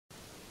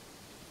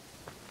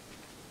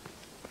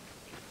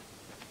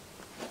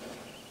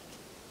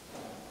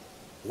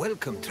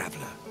Welcome,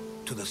 traveler,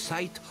 to the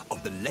site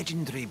of the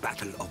legendary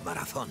Battle of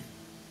Marathon.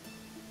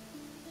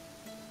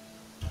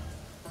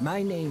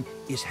 My name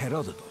is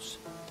Herodotus,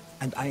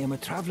 and I am a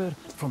traveler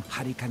from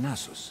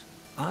Hyrcanassus.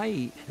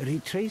 I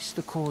retrace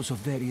the cause of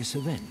various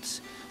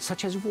events,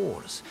 such as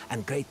wars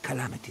and great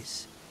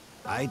calamities.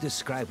 I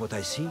describe what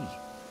I see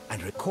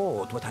and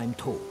record what I'm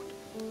told,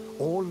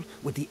 all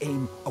with the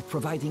aim of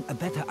providing a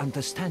better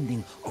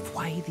understanding of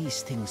why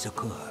these things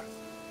occur.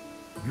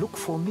 Look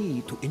for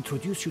me to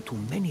introduce you to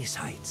many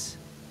sites.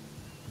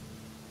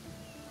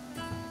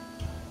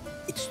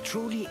 It's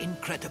truly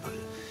incredible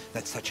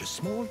that such a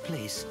small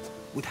place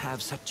would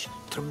have such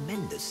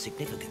tremendous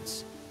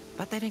significance.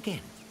 But then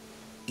again,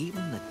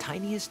 even the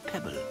tiniest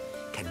pebble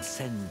can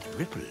send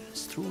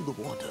ripples through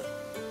the water.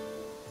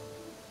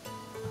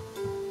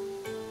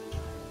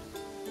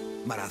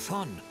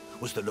 Marathon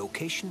was the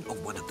location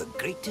of one of the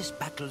greatest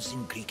battles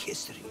in Greek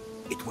history.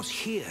 It was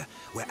here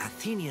where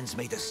Athenians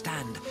made a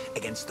stand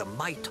against the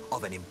might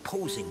of an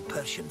imposing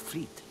Persian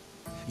fleet.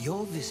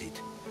 Your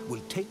visit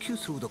will take you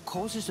through the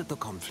causes of the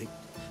conflict,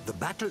 the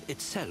battle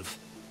itself,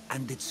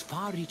 and its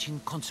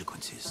far-reaching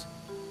consequences.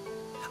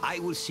 I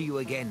will see you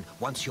again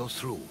once you're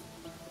through.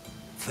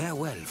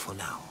 Farewell for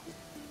now.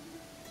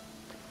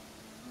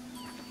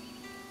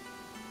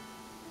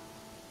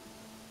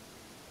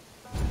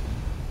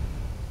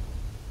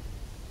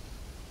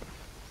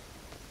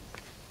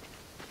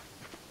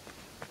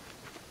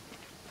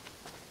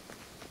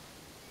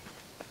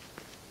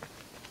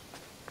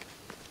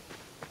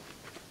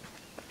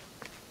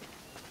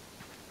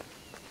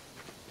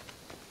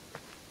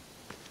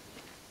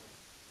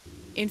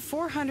 In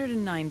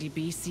 490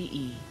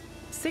 BCE,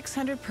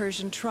 600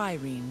 Persian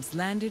triremes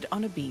landed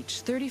on a beach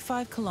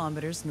 35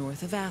 kilometers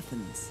north of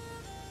Athens.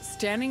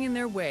 Standing in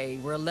their way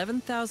were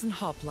 11,000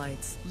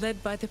 hoplites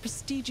led by the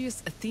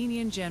prestigious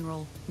Athenian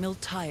general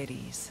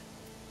Miltiades.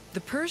 The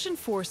Persian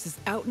forces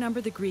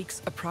outnumbered the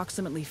Greeks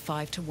approximately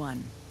 5 to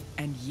 1,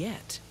 and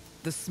yet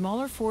the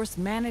smaller force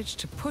managed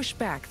to push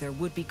back their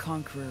would-be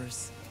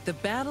conquerors. The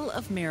Battle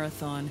of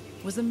Marathon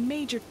was a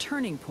major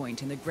turning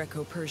point in the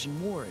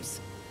Greco-Persian Wars,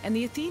 and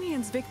the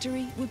Athenians'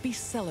 victory would be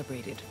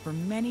celebrated for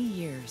many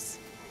years.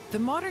 The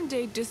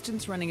modern-day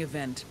distance-running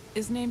event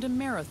is named a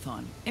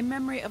marathon in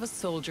memory of a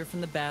soldier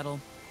from the battle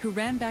who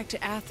ran back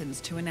to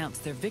Athens to announce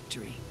their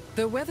victory,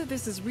 though whether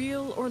this is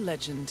real or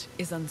legend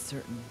is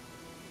uncertain.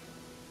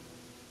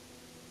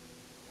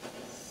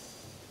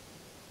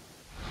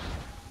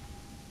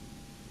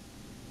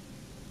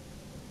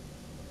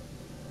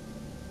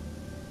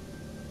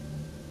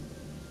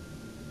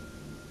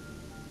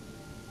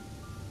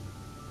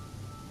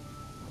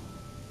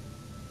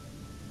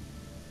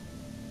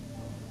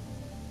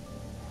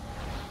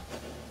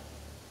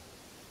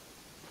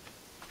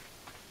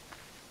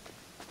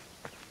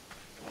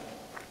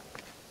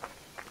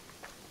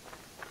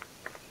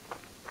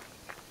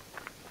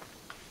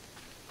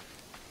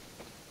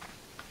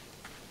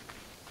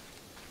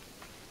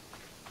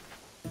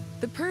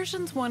 The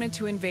Persians wanted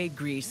to invade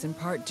Greece in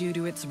part due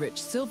to its rich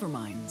silver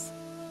mines.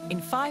 In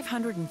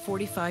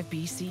 545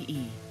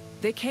 BCE,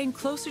 they came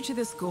closer to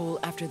this goal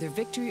after their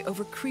victory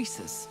over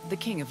Croesus, the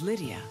king of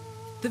Lydia.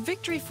 The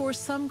victory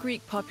forced some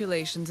Greek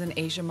populations in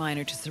Asia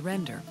Minor to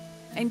surrender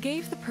and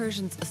gave the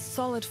Persians a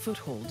solid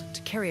foothold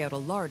to carry out a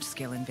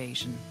large-scale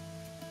invasion.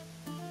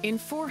 In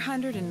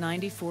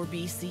 494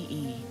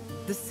 BCE,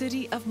 the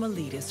city of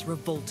Miletus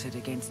revolted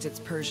against its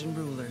Persian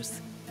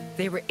rulers.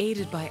 They were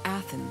aided by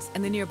Athens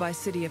and the nearby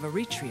city of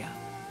Eretria,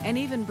 and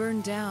even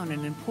burned down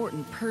an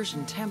important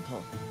Persian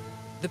temple.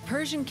 The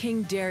Persian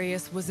king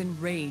Darius was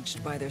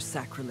enraged by their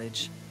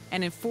sacrilege,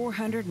 and in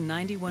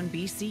 491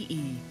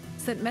 BCE,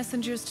 sent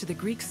messengers to the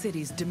Greek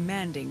cities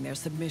demanding their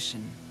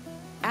submission.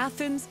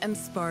 Athens and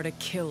Sparta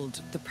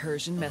killed the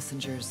Persian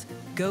messengers,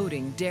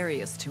 goading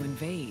Darius to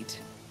invade.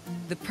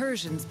 The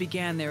Persians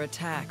began their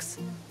attacks,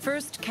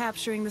 first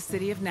capturing the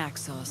city of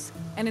Naxos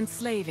and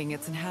enslaving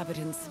its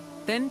inhabitants,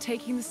 then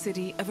taking the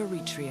city of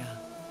Eretria.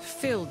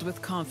 Filled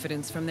with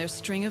confidence from their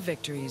string of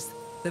victories,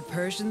 the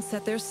Persians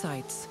set their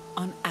sights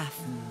on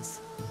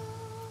Athens.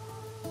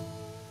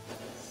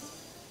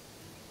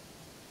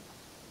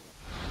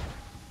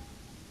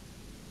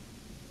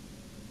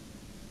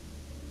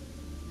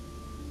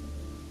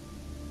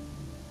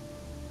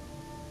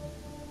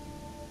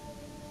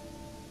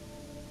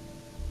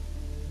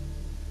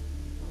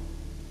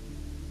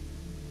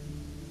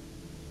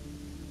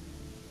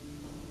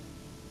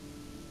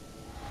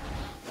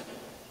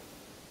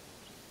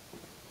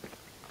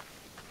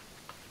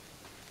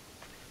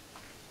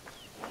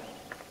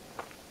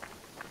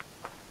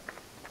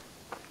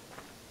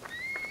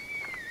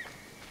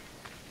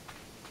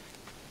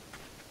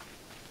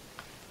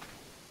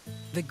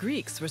 The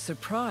Greeks were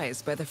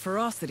surprised by the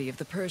ferocity of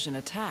the Persian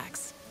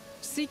attacks.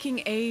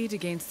 Seeking aid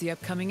against the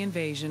upcoming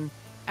invasion,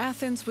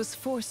 Athens was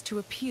forced to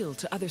appeal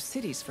to other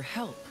cities for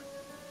help.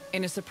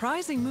 In a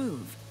surprising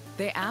move,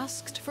 they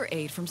asked for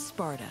aid from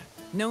Sparta,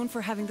 known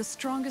for having the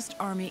strongest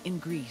army in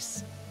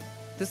Greece.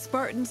 The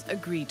Spartans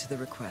agreed to the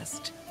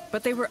request,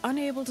 but they were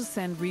unable to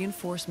send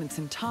reinforcements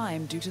in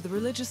time due to the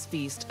religious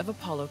feast of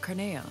Apollo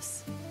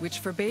Carneos, which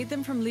forbade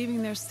them from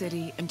leaving their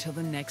city until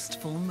the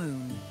next full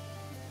moon.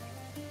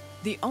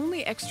 The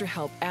only extra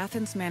help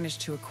Athens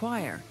managed to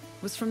acquire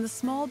was from the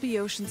small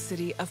Boeotian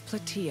city of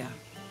Plataea,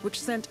 which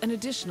sent an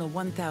additional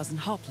 1,000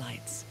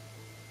 hoplites.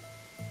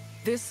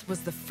 This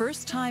was the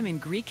first time in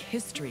Greek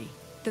history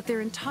that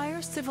their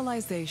entire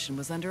civilization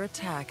was under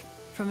attack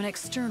from an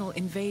external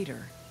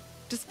invader.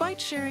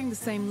 Despite sharing the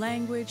same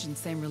language and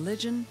same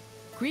religion,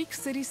 Greek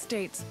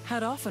city-states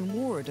had often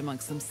warred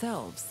amongst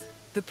themselves.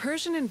 The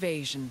Persian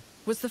invasion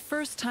was the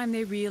first time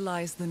they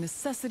realized the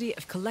necessity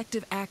of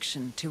collective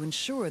action to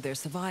ensure their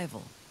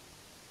survival.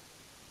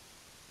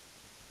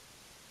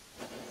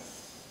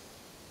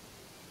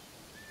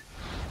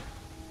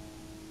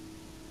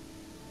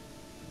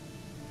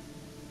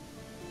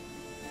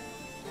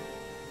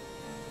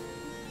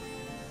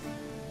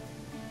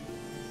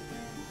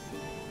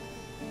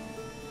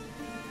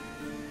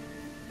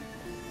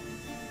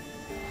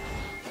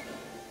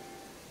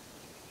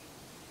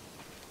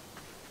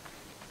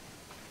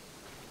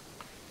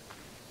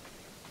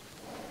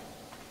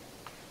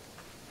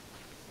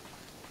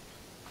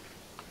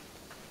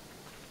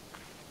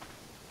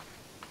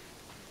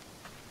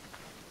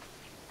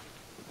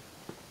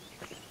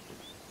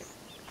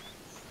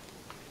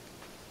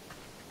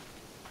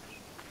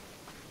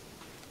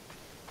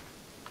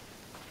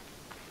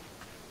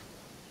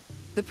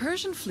 The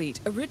Persian fleet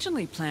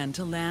originally planned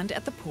to land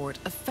at the port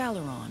of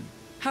Phaleron.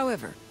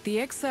 However, the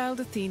exiled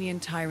Athenian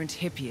tyrant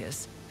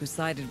Hippias, who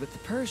sided with the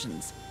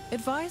Persians,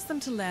 advised them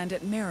to land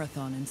at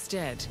Marathon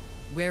instead,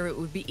 where it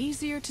would be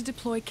easier to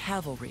deploy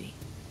cavalry.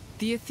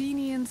 The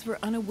Athenians were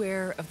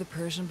unaware of the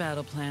Persian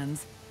battle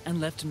plans and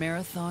left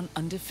Marathon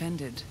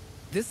undefended.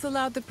 This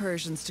allowed the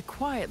Persians to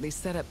quietly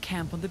set up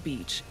camp on the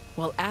beach,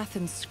 while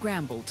Athens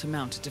scrambled to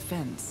mount a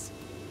defense.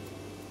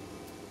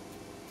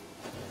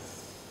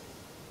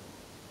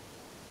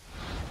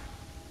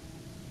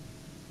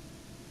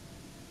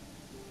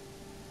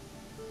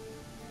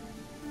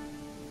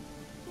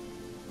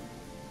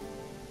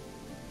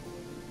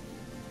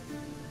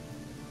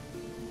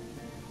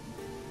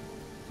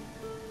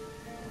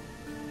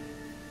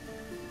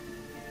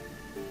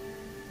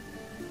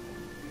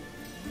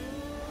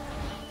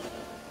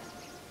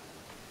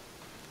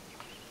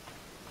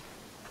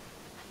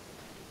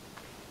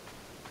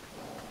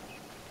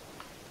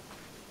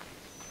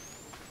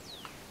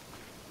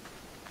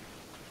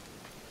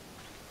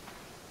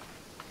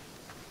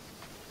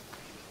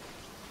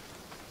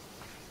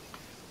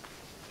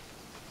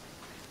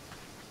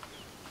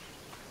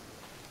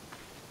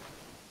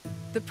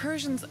 The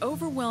Persians'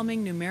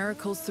 overwhelming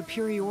numerical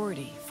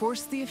superiority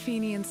forced the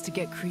Athenians to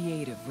get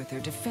creative with their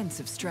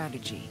defensive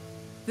strategy.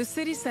 The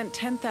city sent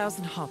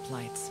 10,000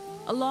 hoplites,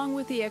 along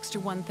with the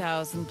extra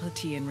 1,000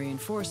 Plataean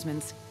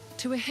reinforcements,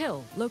 to a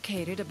hill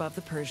located above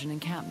the Persian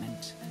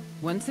encampment.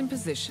 Once in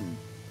position,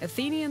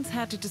 Athenians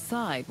had to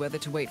decide whether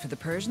to wait for the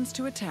Persians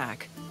to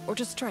attack or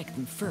to strike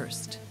them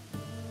first.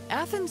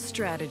 Athens'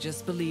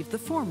 strategists believed the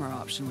former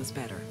option was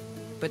better,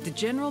 but the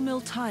general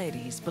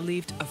Miltiades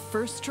believed a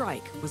first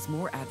strike was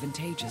more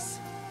advantageous,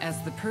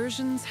 as the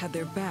Persians had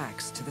their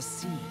backs to the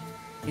sea.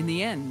 In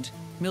the end,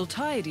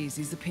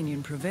 Miltiades'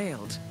 opinion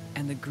prevailed,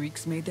 and the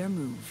Greeks made their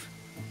move.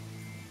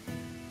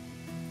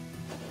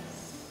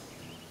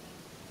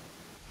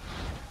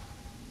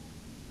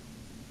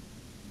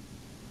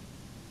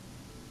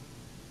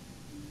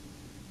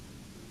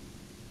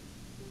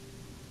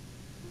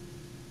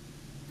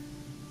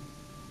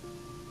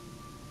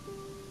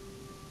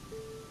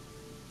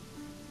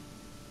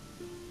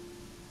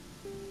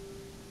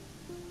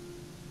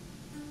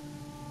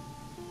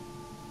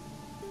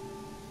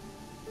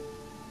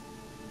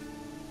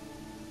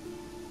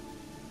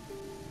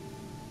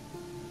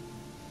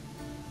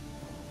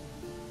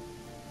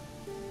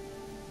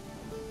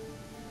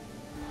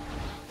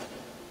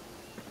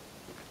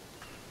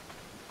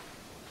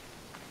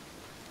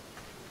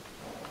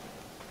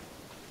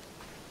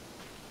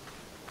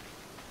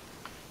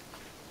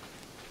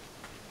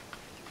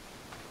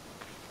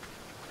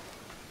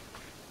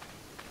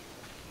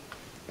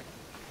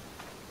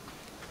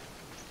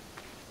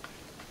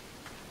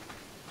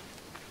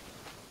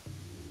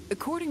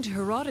 According to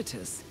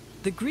Herodotus,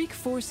 the Greek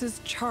forces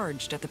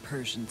charged at the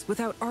Persians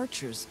without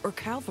archers or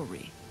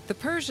cavalry. The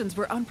Persians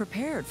were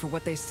unprepared for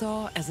what they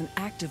saw as an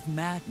act of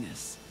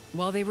madness.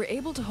 While they were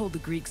able to hold the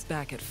Greeks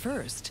back at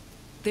first,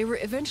 they were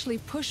eventually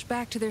pushed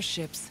back to their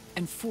ships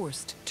and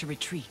forced to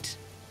retreat.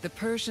 The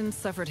Persians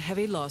suffered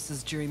heavy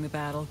losses during the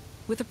battle,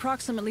 with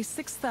approximately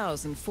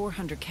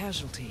 6,400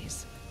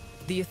 casualties.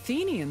 The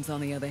Athenians, on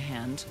the other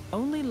hand,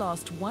 only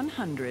lost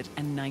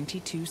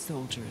 192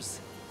 soldiers.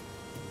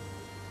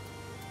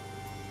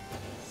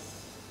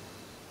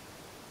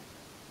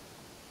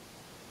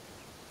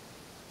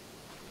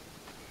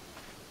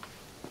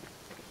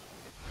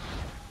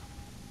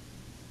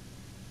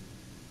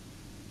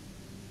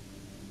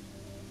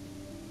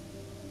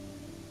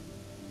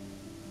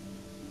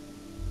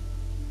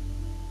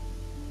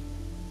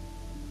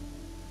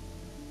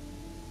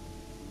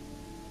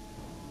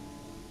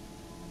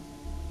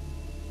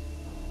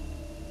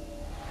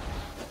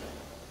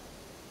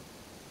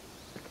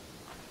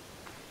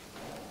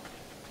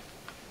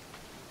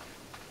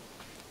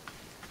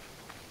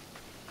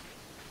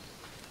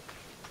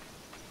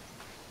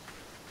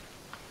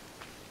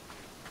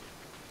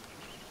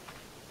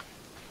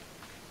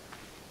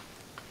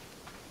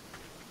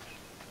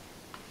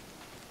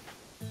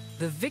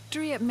 The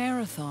victory at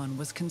Marathon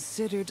was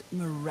considered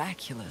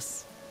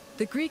miraculous.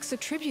 The Greeks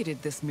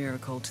attributed this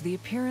miracle to the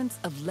appearance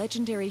of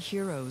legendary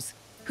heroes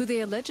who they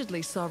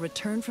allegedly saw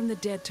return from the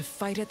dead to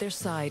fight at their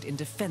side in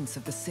defense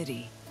of the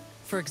city.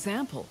 For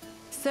example,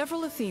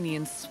 several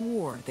Athenians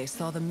swore they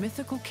saw the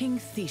mythical king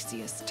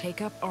Theseus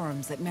take up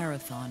arms at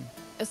Marathon,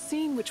 a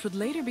scene which would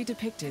later be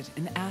depicted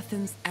in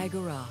Athens'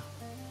 Agora.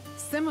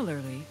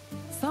 Similarly,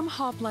 some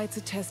hoplites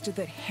attested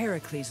that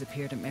Heracles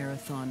appeared at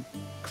Marathon,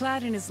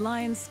 clad in his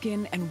lion's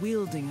skin and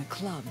wielding a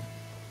club.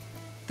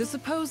 The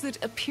supposed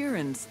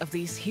appearance of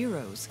these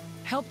heroes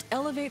helped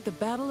elevate the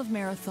Battle of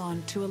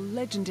Marathon to a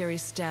legendary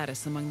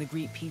status among the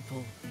Greek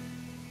people.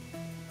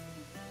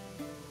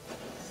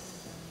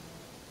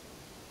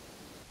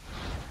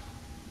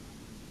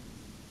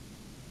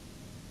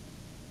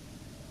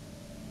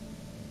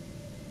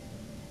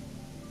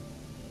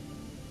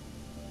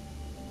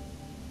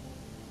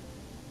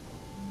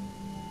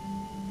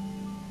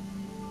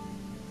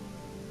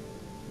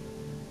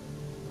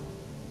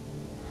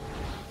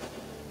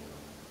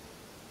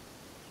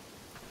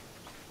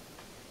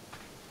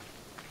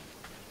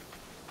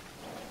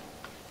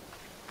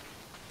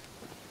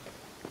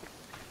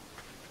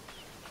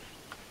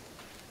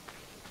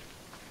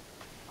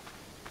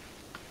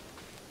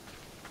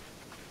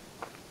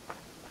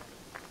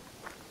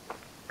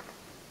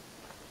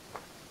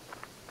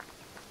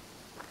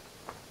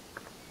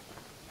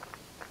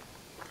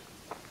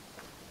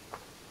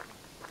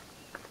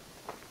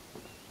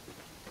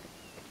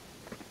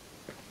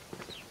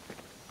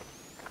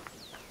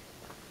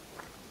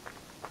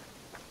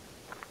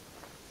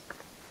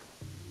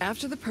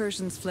 After the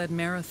Persians fled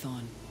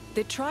Marathon,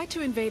 they tried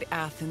to invade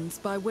Athens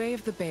by way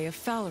of the Bay of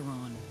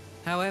Phaleron.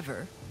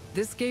 However,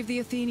 this gave the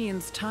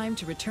Athenians time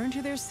to return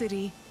to their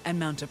city and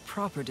mount a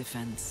proper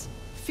defense.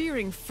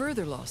 Fearing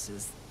further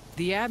losses,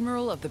 the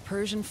admiral of the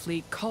Persian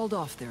fleet called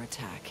off their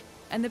attack,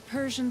 and the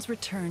Persians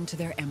returned to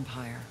their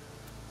empire.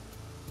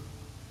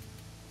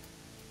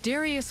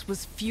 Darius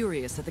was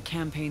furious at the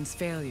campaign's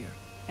failure,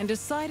 and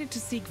decided to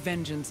seek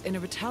vengeance in a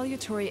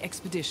retaliatory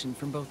expedition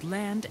from both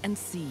land and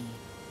sea.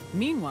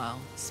 Meanwhile,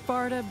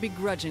 Sparta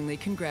begrudgingly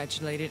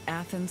congratulated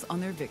Athens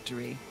on their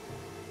victory.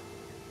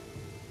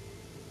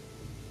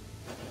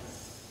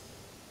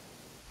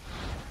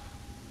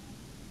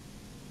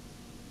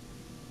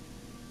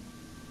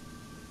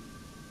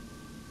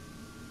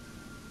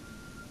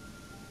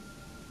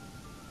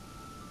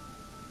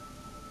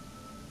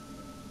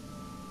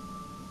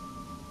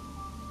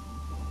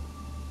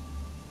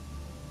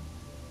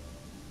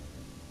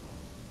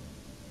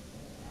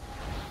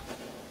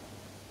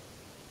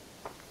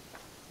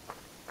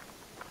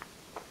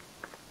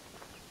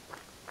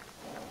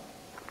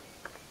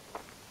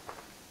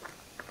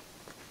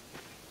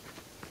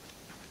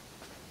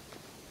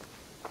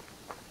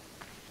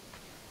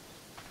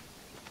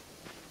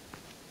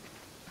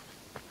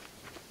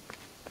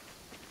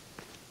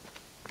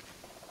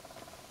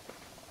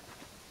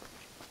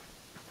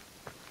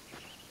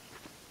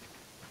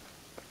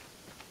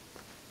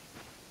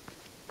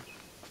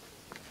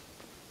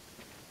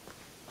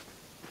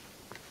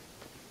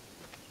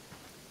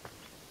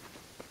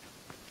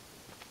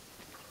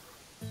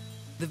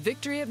 The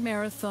victory at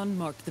Marathon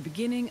marked the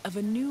beginning of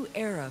a new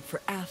era for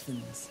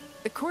Athens.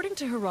 According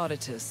to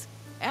Herodotus,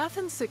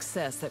 Athens'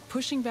 success at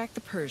pushing back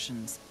the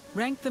Persians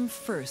ranked them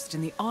first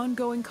in the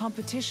ongoing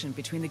competition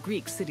between the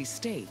Greek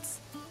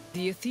city-states.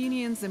 The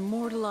Athenians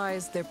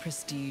immortalized their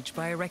prestige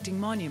by erecting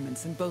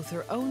monuments in both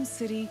their own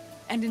city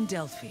and in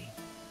Delphi.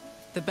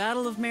 The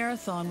Battle of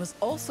Marathon was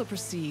also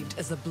perceived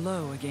as a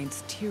blow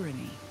against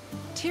tyranny.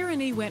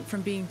 Tyranny went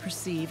from being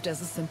perceived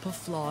as a simple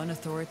flaw in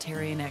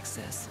authoritarian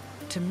excess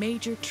to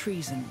major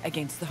treason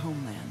against the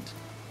homeland,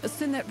 a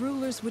sin that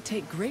rulers would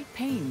take great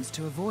pains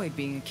to avoid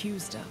being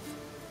accused of.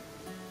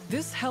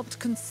 This helped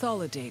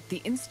consolidate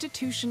the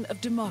institution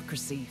of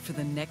democracy for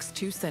the next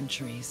 2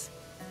 centuries.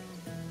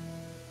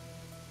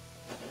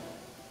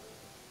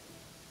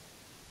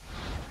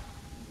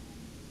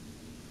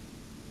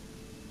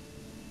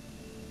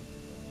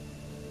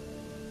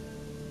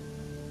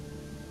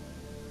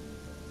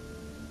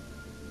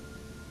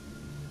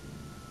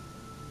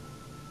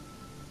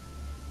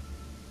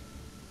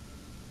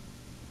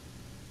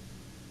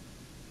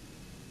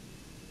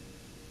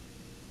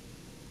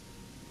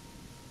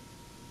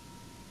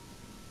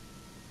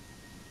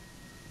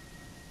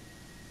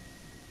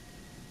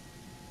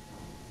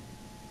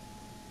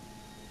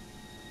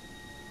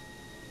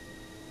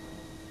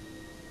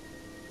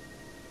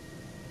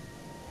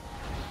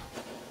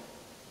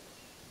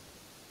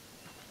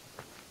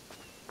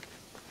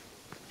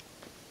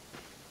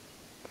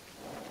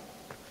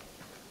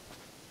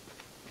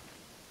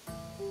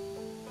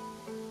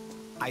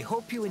 I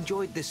hope you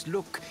enjoyed this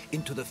look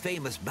into the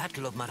famous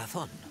Battle of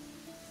Marathon.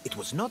 It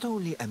was not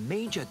only a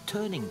major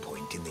turning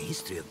point in the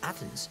history of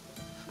Athens,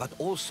 but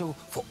also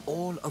for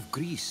all of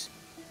Greece.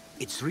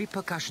 Its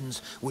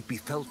repercussions would be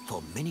felt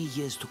for many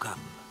years to come.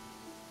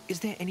 Is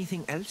there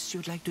anything else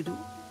you'd like to do?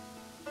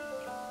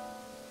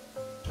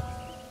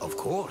 Of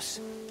course.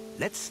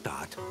 Let's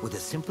start with a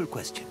simple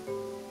question.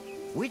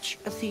 Which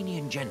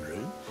Athenian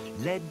general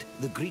led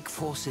the Greek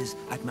forces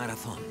at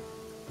Marathon?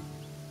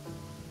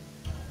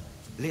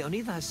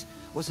 Leonidas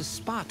was a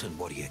Spartan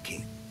warrior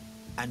king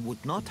and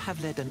would not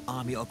have led an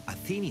army of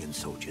Athenian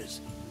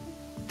soldiers.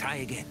 Try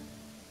again.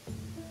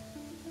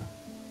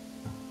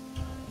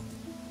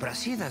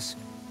 Brasidas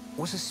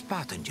was a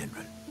Spartan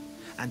general,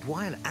 and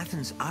while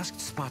Athens asked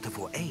Sparta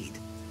for aid,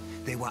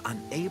 they were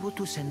unable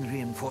to send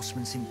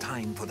reinforcements in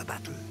time for the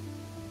battle.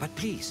 But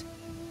please,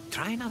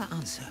 try another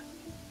answer.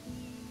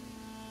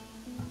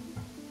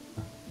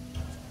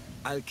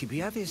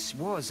 Alcibiades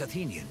was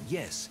Athenian,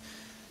 yes,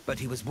 but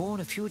he was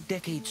born a few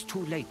decades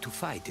too late to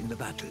fight in the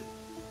battle.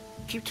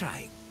 Keep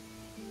trying.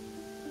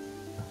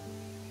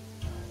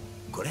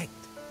 Correct.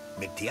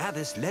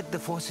 Miltiades led the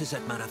forces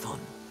at Marathon,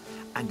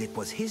 and it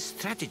was his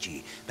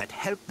strategy that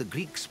helped the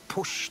Greeks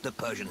push the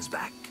Persians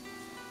back.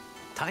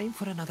 Time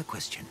for another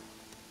question.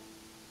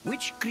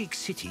 Which Greek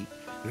city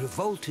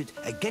revolted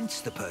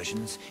against the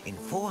Persians in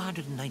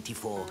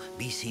 494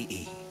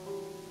 BCE?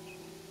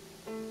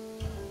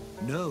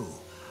 No,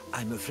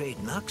 I'm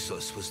afraid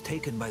Naxos was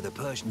taken by the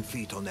Persian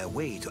fleet on their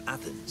way to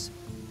Athens.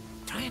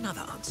 Try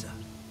another answer.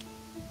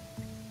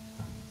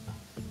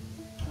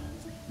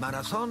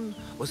 Marathon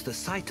was the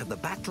site of the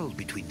battle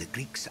between the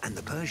Greeks and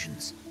the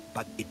Persians,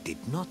 but it did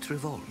not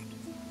revolt.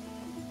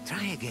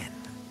 Try again.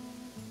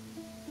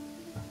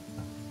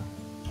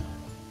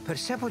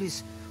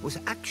 Persepolis was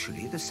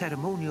actually the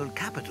ceremonial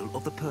capital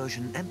of the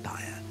Persian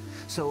Empire,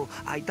 so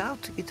I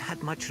doubt it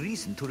had much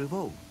reason to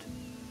revolt.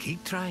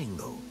 Keep trying,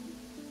 though.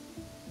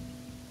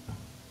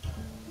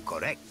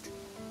 Correct.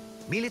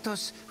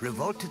 Miletus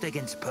revolted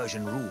against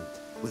Persian rule,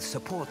 with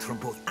support from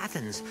both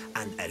Athens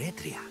and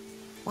Eretria.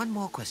 One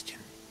more question.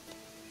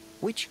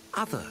 Which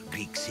other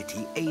Greek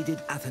city aided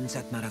Athens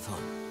at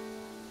Marathon?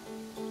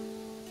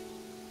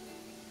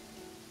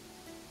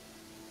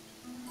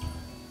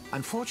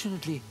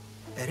 Unfortunately,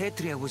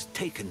 Eretria was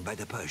taken by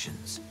the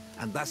Persians,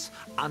 and thus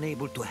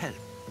unable to help.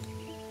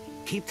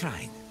 Keep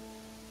trying.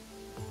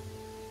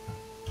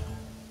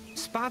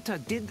 Sparta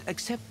did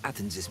accept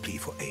Athens' plea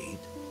for aid,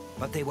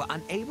 but they were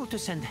unable to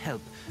send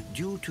help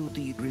due to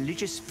the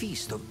religious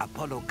feast of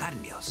Apollo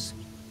Karnios.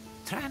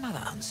 Try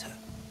another answer.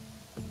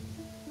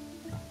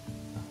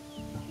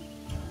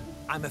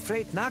 I'm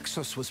afraid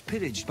Naxos was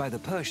pillaged by the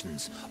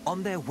Persians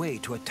on their way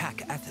to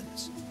attack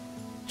Athens.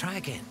 Try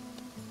again.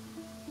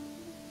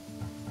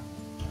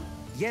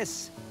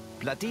 Yes,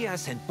 Plataea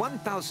sent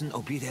 1,000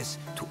 oblites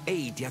to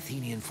aid the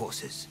Athenian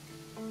forces.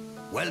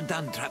 Well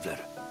done, traveler.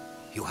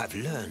 You have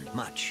learned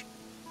much.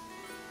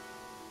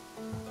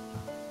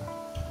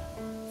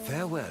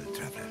 Farewell,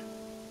 traveler.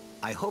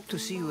 I hope to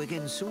see you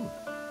again soon.